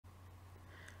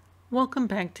Welcome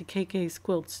back to KK's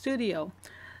Quilt Studio.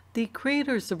 The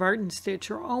creators of Art and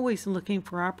Stitch are always looking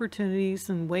for opportunities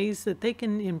and ways that they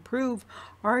can improve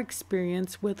our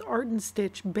experience with Art and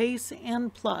Stitch Base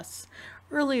and Plus.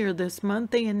 Earlier this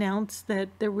month, they announced that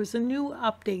there was a new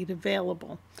update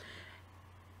available,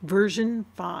 version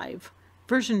 5.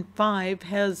 Version 5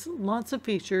 has lots of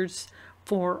features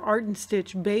for Art and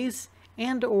Stitch Base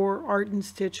and or Art and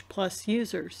Stitch Plus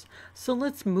users. So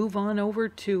let's move on over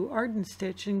to Art and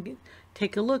Stitch and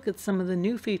take a look at some of the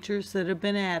new features that have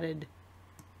been added.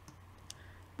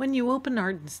 When you open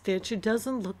Art and Stitch, it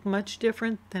doesn't look much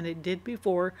different than it did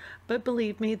before, but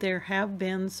believe me, there have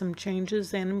been some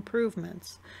changes and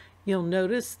improvements. You'll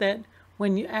notice that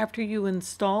after you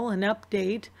install an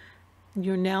update,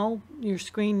 your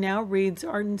screen now reads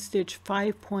Art and Stitch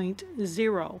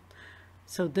 5.0.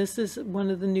 So this is one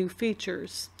of the new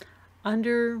features.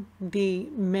 Under the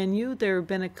menu, there have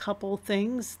been a couple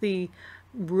things. The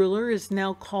ruler is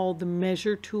now called the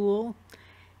Measure Tool.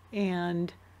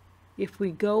 And if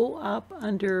we go up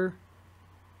under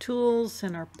Tools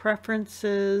and our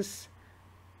Preferences,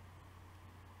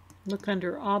 look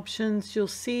under Options, you'll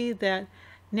see that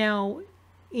now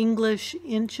English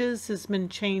inches has been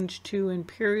changed to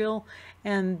imperial,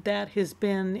 and that has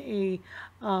been a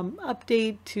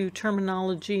update to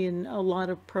terminology in a lot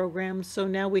of programs. So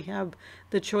now we have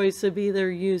the choice of either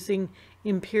using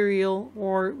imperial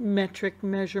or metric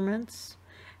measurements.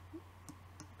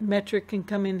 Metric can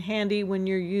come in handy when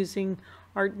you're using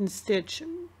Art and Stitch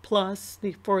Plus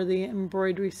for the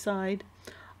embroidery side.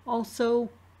 Also,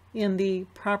 in the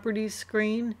properties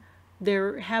screen,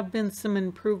 there have been some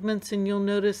improvements, and you'll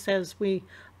notice as we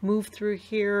move through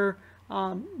here,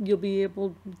 you'll be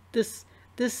able, this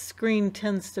screen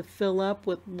tends to fill up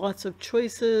with lots of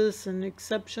choices and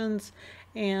exceptions,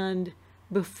 and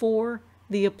before,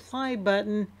 the Apply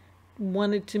button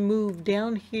wanted to move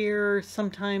down here,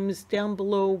 sometimes down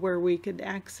below where we could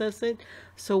access it.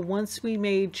 So once we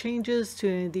made changes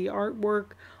to the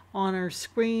artwork on our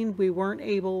screen, we weren't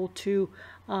able to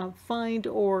find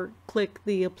or click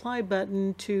the Apply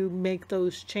button to make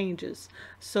those changes.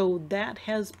 So that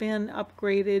has been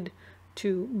upgraded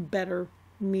to better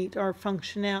meet our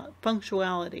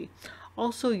functionality.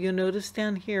 Also, you'll notice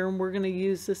down here, and we're going to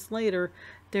use this later,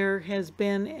 there has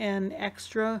been an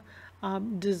extra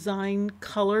design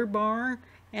color bar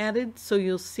added. So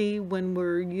you'll see when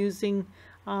we're using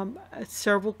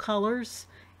several colors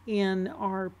in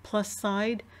our plus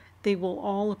side, they will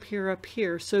all appear up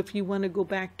here. So if you want to go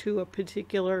back to a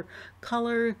particular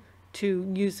color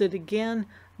to use it again,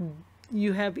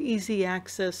 you have easy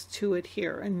access to it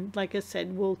here. And like I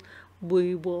said,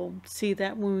 we will see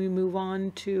that when we move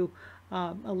on to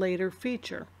a later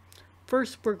feature.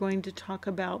 First, we're going to talk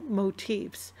about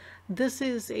motifs. This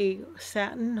is a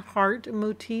satin heart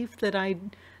motif that I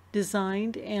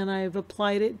designed, and I've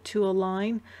applied it to a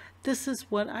line. This is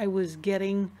what I was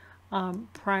getting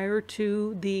prior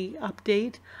to the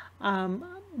update.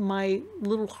 My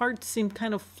little hearts seem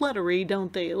kind of fluttery,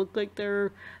 don't they? It look like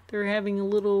they're having a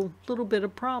little bit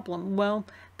of problem. Well,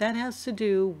 that has to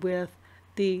do with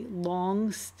the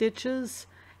long stitches,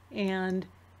 and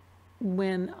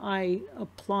when I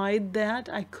applied that,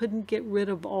 I couldn't get rid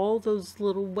of all those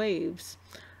little waves.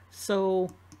 So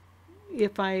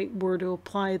if I were to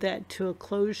apply that to a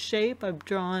closed shape, I've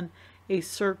drawn a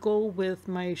circle with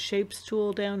my Shapes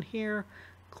tool down here.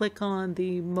 Click on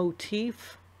the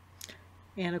motif,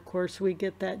 and of course we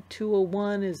get that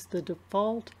 201 is the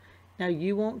default. Now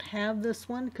you won't have this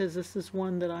one because this is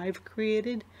one that I've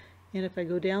created. And if I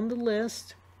go down the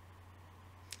list,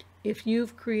 if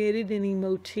you've created any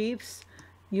motifs,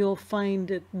 you'll find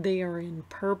that they are in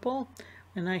purple.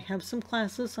 And I have some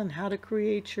classes on how to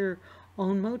create your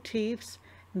own motifs.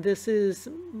 This is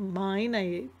mine.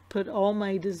 I put all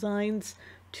my designs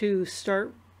to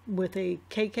start with a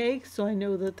KK, so I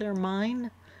know that they're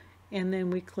mine. And then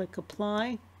we click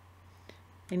Apply.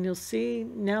 And you'll see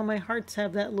now my hearts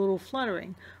have that little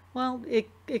fluttering. Well, it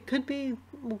could be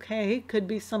okay. It could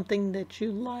be something that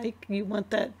you like. You want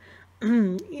that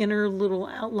inner little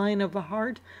outline of a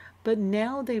heart. But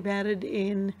now they've added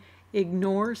in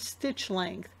Ignore Stitch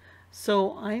Length.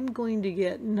 So I'm going to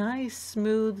get nice,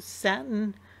 smooth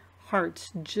satin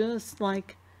hearts, just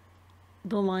like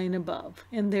the line above.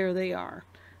 And there they are.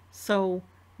 So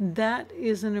that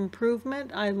is an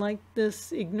improvement. I like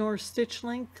this Ignore Stitch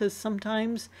Length because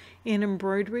sometimes in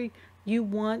embroidery, you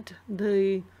want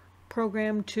the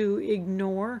program to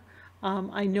ignore.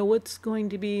 I know it's going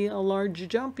to be a large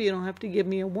jump. You don't have to give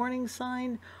me a warning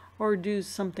sign or do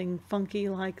something funky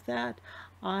like that.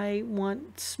 I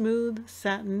want smooth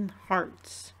satin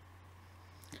hearts.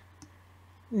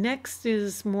 Next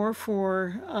is more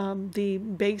for the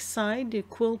base side, the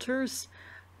quilters.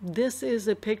 This is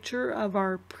a picture of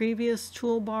our previous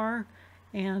toolbar,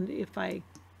 and if I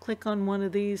click on one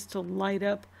of these to light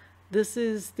up, this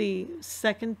is the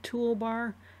second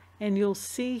toolbar, and you'll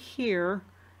see here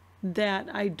that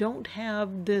I don't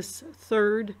have this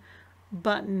third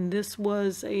button. This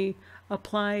was a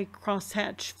apply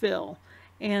crosshatch fill,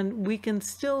 and we can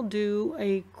still do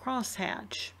a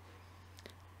crosshatch.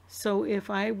 So if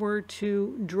I were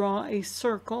to draw a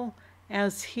circle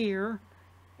as here,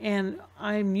 and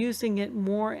I'm using it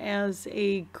more as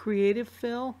a creative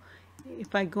fill,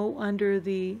 if I go under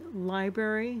the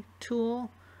library tool,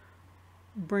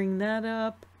 bring that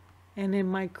up, and in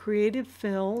my creative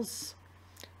fills,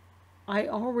 I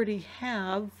already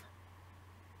have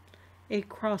a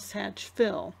crosshatch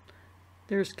fill.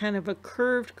 There's kind of a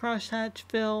curved crosshatch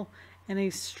fill and a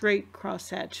straight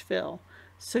crosshatch fill.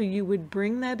 So you would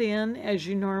bring that in as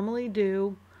you normally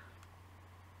do,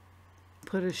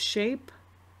 put a shape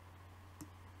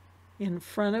in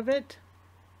front of it.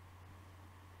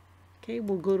 Okay,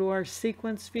 we'll go to our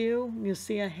sequence view. You'll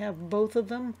see I have both of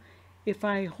them. If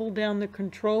I hold down the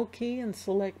control key and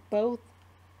select both,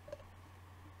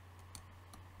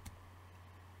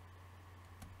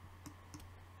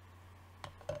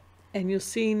 and you'll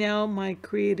see now my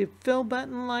creative fill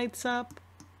button lights up.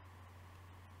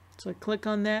 So I click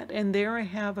on that, and there I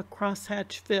have a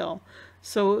crosshatch fill.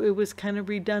 So it was kind of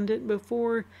redundant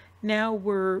before. Now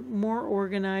we're more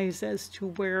organized as to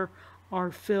where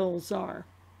our fills are.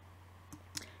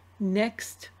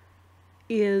 Next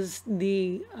is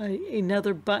the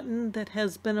another button that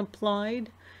has been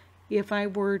applied. If I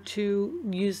were to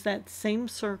use that same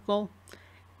circle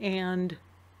and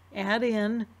add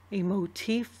in a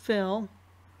motif fill,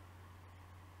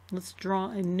 let's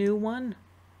draw a new one,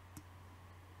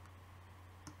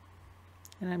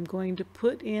 and I'm going to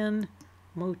put in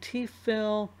motif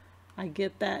fill. I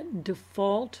get that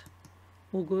default.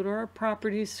 We'll go to our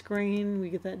properties screen. We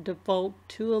get that default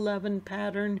 211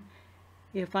 pattern.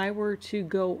 If I were to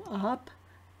go up,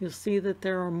 you'll see that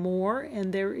there are more,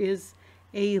 and there is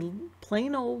a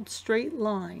plain old straight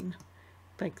line.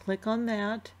 If I click on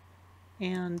that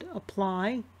and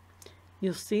apply,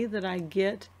 you'll see that I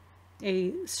get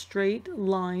a straight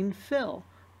line fill.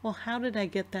 Well, how did I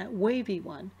get that wavy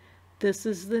one? This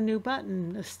is the new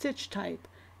button, a stitch type.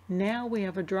 Now we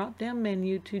have a drop-down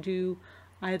menu to do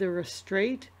either a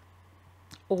straight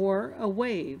or a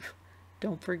wave.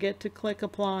 Don't forget to click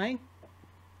apply.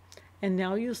 And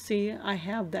now you'll see I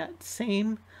have that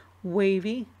same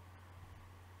wavy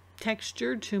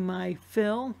texture to my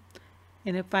fill.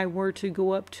 And if I were to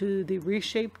go up to the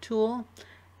Reshape tool,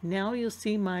 now you'll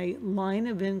see my line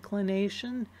of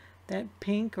inclination, that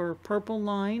pink or purple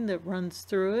line that runs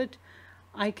through it.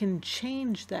 I can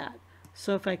change that.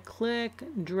 So if I click,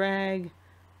 drag,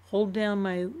 hold down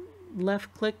my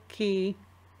left click key,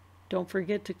 don't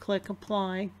forget to click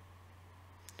apply,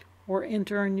 or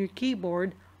enter on your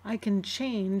keyboard, I can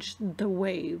change the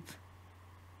wave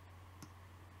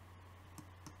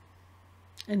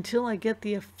until I get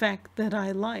the effect that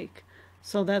I like.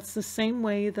 So that's the same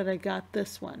way that I got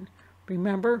this one.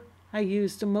 Remember, I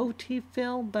used a motif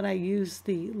fill, but I used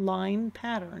the line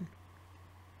pattern.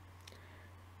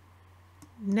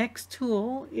 Next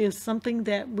tool is something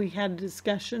that we had a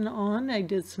discussion on. I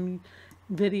did some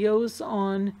videos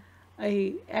on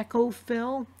a echo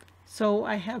fill. So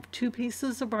I have two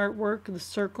pieces of artwork, the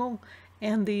circle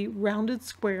and the rounded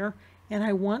square, and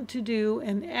I want to do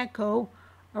an echo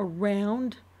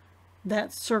around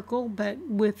that circle but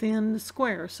within the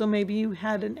square. So maybe you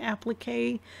had an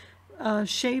applique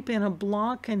shape in a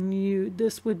block, and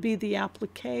this would be the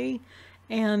applique,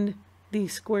 and the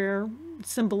square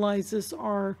symbolizes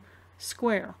our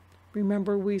square.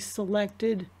 Remember, we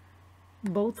selected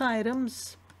both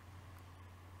items,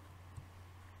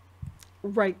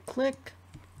 right click,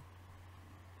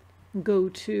 go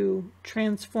to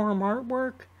transform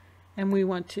artwork, and we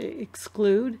want to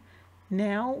exclude.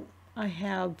 Now I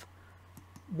have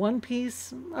one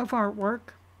piece of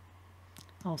artwork.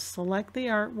 I'll select the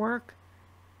artwork,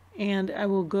 and I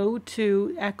will go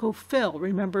to Echo Fill.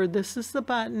 Remember, this is the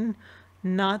button,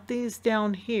 not these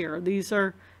down here. These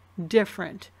are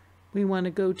different. We want to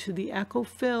go to the Echo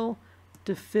Fill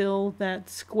to fill that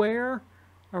square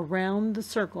around the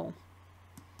circle.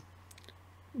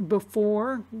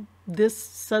 Before, this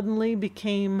suddenly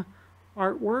became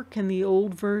artwork in the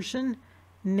old version.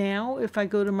 Now, if I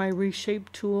go to my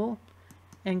Reshape tool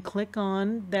and click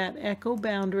on that echo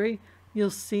boundary,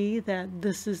 you'll see that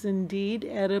this is indeed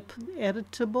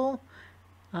editable.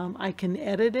 I can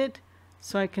edit it,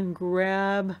 so I can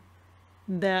grab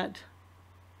that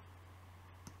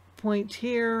point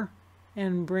here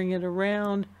and bring it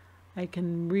around. I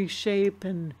can reshape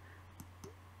and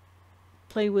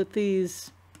play with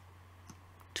these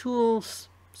tools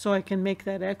so I can make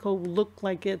that echo look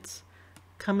like it's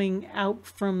coming out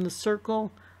from the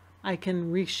circle. I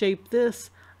can reshape this.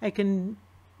 I can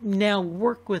now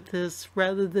work with this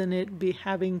rather than it be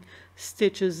having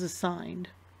stitches assigned.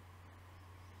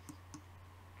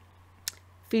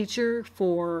 Feature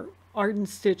for Art and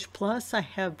Stitch Plus, I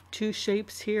have two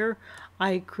shapes here.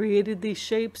 I created these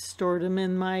shapes, stored them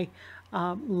in my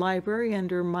library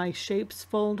under my shapes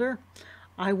folder.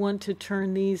 I want to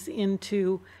turn these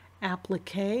into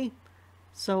applique,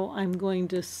 so I'm going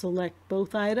to select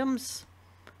both items,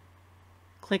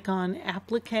 click on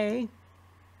applique,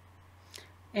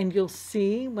 and you'll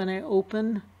see when I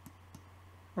open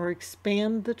or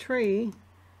expand the tree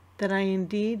that I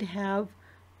indeed have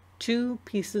two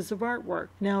pieces of artwork.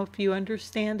 Now, if you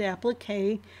understand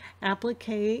applique, applique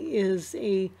is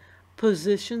a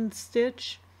position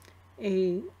stitch,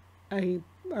 a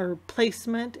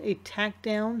placement, a tack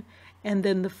down, and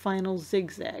then the final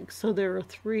zigzag. So there are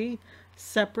three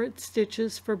separate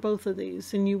stitches for both of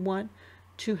these, and you want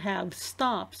to have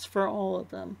stops for all of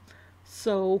them.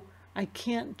 So I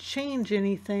can't change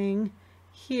anything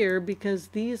here because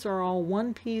these are all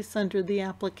one piece under the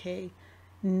applique.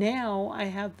 Now I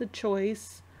have the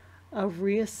choice of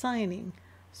reassigning.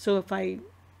 So if I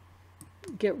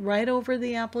get right over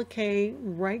the applique,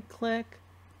 right click,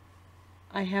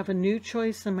 I have a new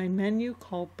choice in my menu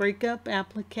called Breakup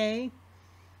Applique.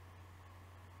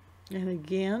 And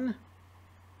again,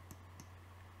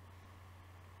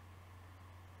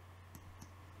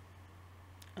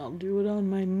 I'll do it on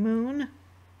my moon.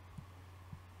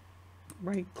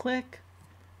 Right click,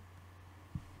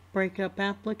 Breakup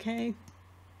Applique.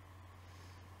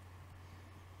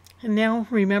 And now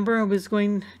remember, I was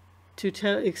going to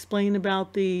explain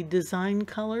about the design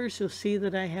colors. You'll see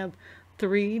that I have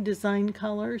three design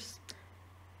colors.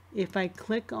 If I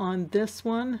click on this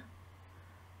one,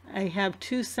 I have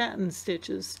two satin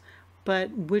stitches, but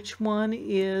which one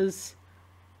is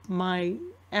my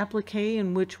applique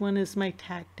and which one is my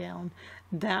tack down?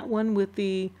 That one with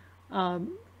the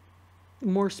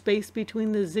more space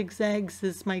between the zigzags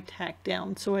is my tack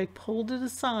down. So I pulled it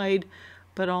aside,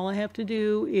 but all I have to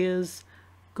do is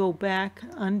go back,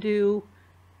 undo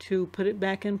to put it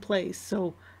back in place.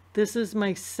 So this is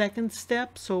my second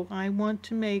step, so I want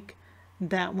to make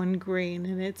that one green,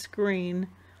 and it's green.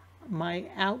 My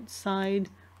outside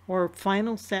or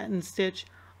final satin stitch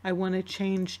I want to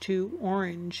change to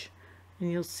orange, and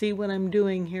you'll see what I'm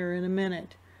doing here in a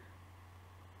minute.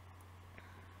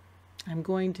 I'm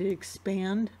going to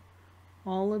expand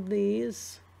all of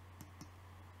these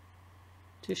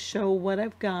to show what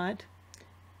I've got.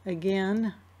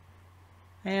 Again,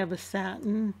 I have a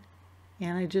satin,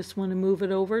 and I just want to move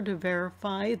it over to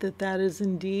verify that that is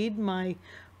indeed my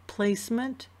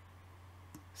placement.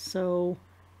 So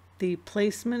the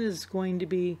placement is going to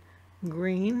be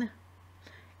green,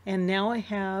 and now I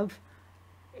have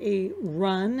a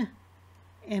run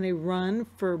and a run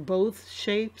for both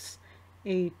shapes,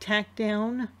 a tack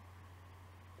down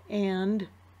and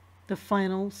the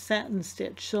final satin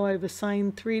stitch. So I've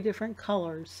assigned three different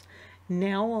colors.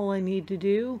 Now all I need to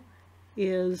do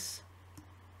is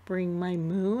bring my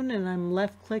moon, and I'm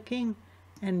left clicking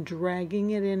and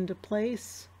dragging it into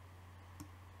place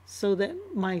so that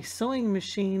my sewing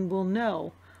machine will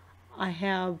know I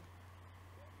have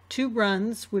two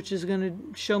runs, which is going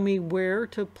to show me where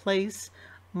to place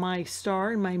my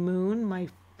star and my moon,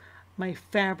 my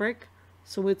fabric.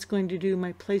 So it's going to do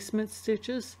my placement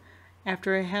stitches.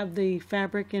 After I have the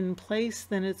fabric in place,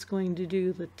 then it's going to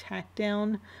do the tack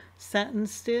down satin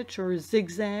stitch or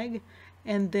zigzag,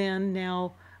 and then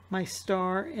now my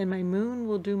star and my moon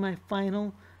will do my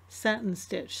final satin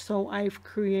stitch. So I've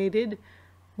created,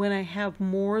 when I have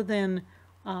more than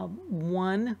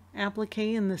one applique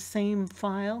in the same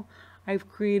file, I've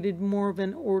created more of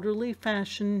an orderly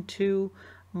fashion to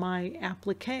my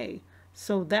applique.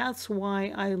 So that's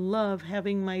why I love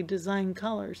having my design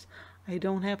colors. I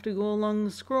don't have to go along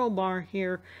the scroll bar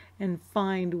here and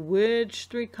find which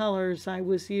three colors I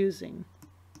was using.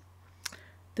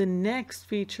 The next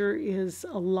feature is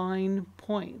align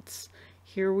points.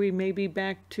 Here we may be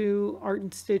back to Art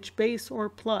and Stitch Base or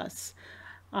Plus.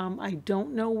 I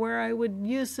don't know where I would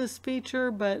use this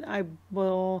feature, but I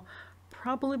will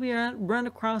probably run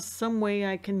across some way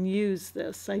I can use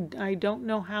this. I don't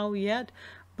know how yet,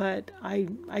 but I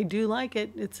do like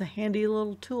it. It's a handy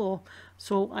little tool.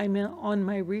 So I'm on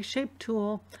my Reshape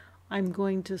tool. I'm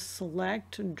going to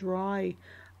select, draw a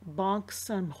box.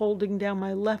 I'm holding down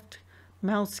my left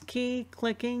mouse key,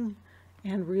 clicking,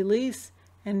 and release.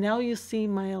 And now you see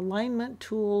my alignment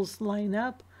tools line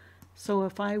up. So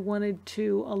if I wanted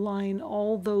to align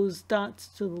all those dots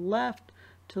to the left,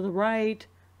 to the right,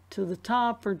 to the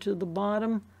top, or to the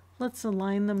bottom, let's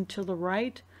align them to the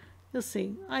right. You'll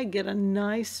see I get a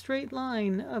nice straight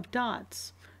line of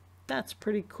dots. That's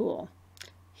pretty cool.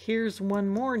 Here's one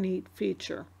more neat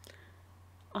feature.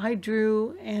 I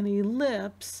drew an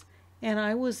ellipse and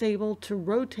I was able to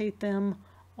rotate them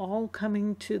all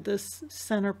coming to this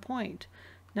center point.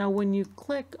 Now when you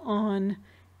click on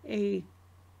a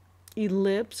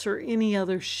ellipse or any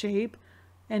other shape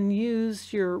and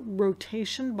use your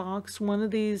rotation box, one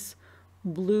of these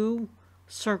blue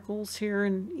circles here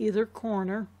in either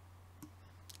corner,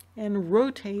 and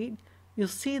rotate, you'll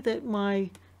see that my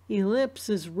ellipse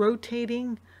is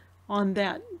rotating on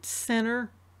that center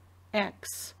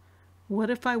X. What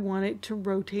if I want it to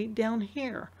rotate down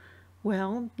here?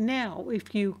 Well, now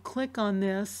if you click on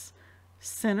this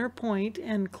center point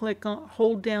and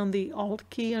hold down the Alt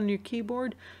key on your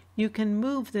keyboard, you can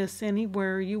move this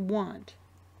anywhere you want.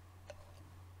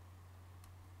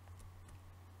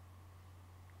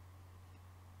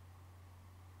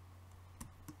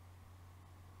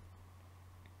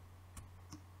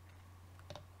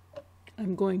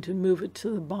 I'm going to move it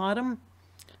to the bottom.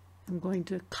 I'm going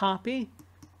to copy,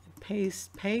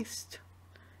 paste,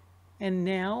 and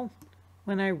now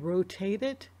when I rotate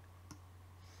it,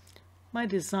 my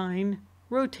design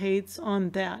rotates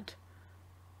on that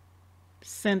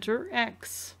center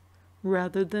X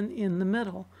rather than in the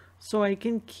middle, so I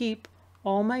can keep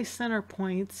all my center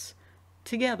points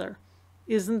together.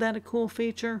 Isn't that a cool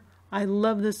feature? I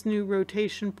love this new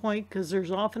rotation point because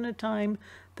there's often a time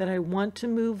that I want to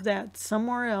move that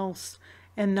somewhere else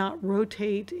and not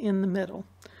rotate in the middle.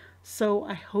 So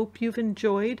I hope you've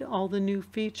enjoyed all the new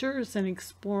features and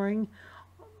exploring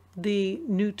the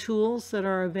new tools that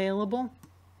are available.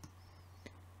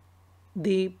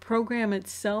 The program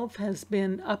itself has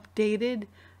been updated,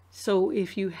 so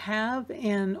if you have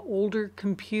an older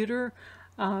computer,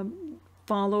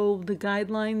 follow the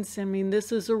guidelines. I mean,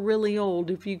 this is a really old.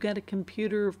 If you got a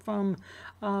computer from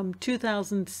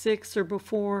 2006 or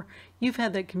before, you've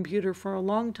had that computer for a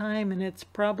long time, and it's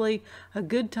probably a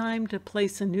good time to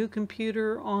place a new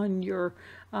computer on your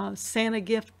Santa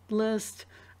gift list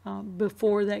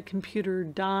before that computer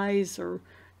dies or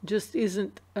just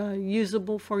isn't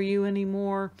usable for you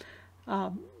anymore.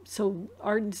 So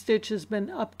Art and Stitch has been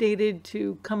updated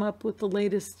to come up with the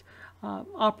latest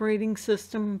operating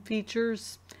system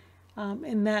features,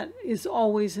 and that is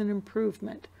always an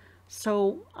improvement.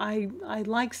 So I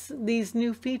like these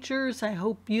new features. I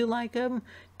hope you like them.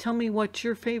 Tell me what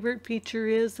your favorite feature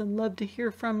is. I'd love to hear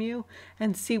from you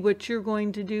and see what you're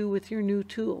going to do with your new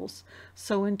tools.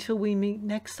 So until we meet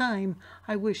next time,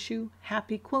 I wish you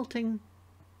happy quilting.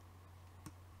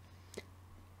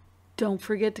 Don't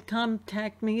forget to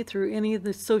contact me through any of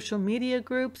the social media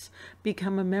groups,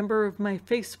 become a member of my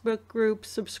Facebook group,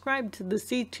 subscribe to the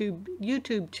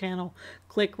YouTube channel,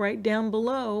 click right down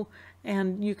below,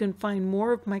 and you can find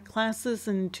more of my classes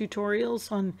and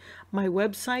tutorials on my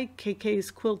website,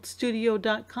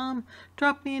 kk'squiltstudio.com.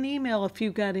 Drop me an email if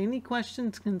you've got any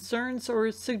questions, concerns,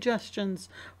 or suggestions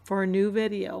for a new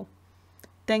video.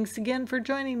 Thanks again for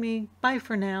joining me. Bye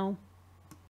for now.